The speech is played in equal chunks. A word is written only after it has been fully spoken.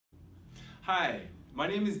Hi, my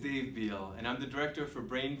name is Dave Beal, and I'm the Director for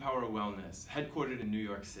Brain Power Wellness, headquartered in New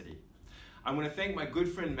York City. I want to thank my good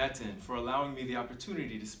friend Metin for allowing me the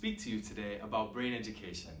opportunity to speak to you today about brain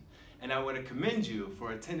education, and I want to commend you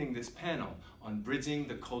for attending this panel on bridging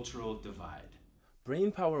the cultural divide.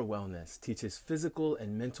 Brain Power Wellness teaches physical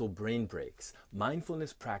and mental brain breaks,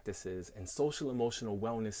 mindfulness practices, and social emotional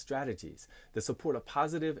wellness strategies that support a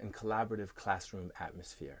positive and collaborative classroom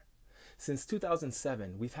atmosphere. Since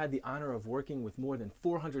 2007, we've had the honor of working with more than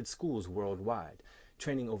 400 schools worldwide,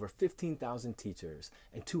 training over 15,000 teachers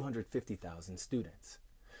and 250,000 students.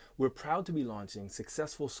 We're proud to be launching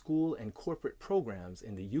successful school and corporate programs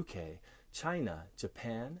in the UK, China,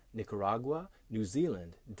 Japan, Nicaragua, New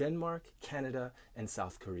Zealand, Denmark, Canada, and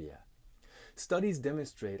South Korea. Studies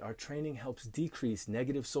demonstrate our training helps decrease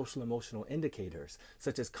negative social emotional indicators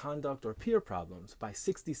such as conduct or peer problems by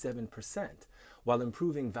 67%, while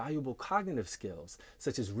improving valuable cognitive skills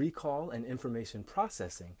such as recall and information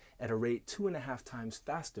processing at a rate 2.5 times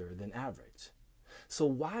faster than average. So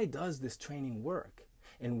why does this training work?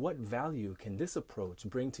 And what value can this approach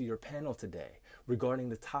bring to your panel today regarding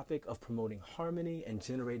the topic of promoting harmony and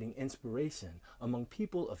generating inspiration among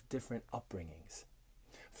people of different upbringings?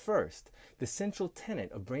 First, the central tenet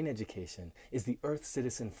of brain education is the Earth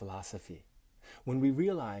Citizen philosophy. When we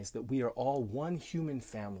realize that we are all one human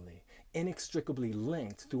family, inextricably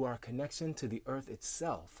linked through our connection to the Earth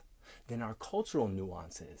itself, then our cultural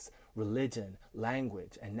nuances, religion,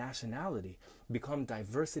 language, and nationality become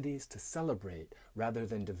diversities to celebrate rather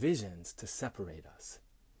than divisions to separate us.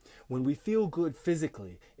 When we feel good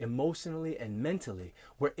physically, emotionally, and mentally,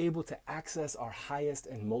 we're able to access our highest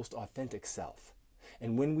and most authentic self.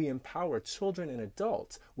 And when we empower children and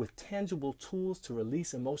adults with tangible tools to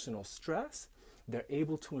release emotional stress, they're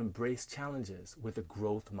able to embrace challenges with a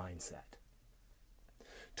growth mindset.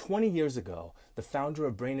 20 years ago, the founder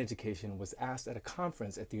of Brain Education was asked at a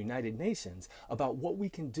conference at the United Nations about what we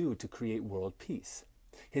can do to create world peace.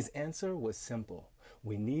 His answer was simple: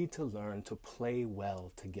 we need to learn to play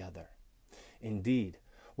well together. Indeed,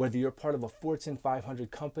 whether you're part of a Fortune 500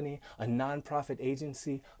 company, a nonprofit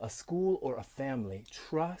agency, a school, or a family,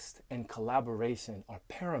 trust and collaboration are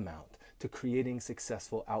paramount to creating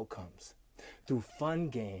successful outcomes. Through fun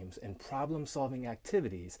games and problem-solving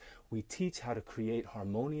activities, we teach how to create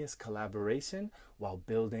harmonious collaboration while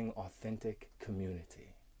building authentic community.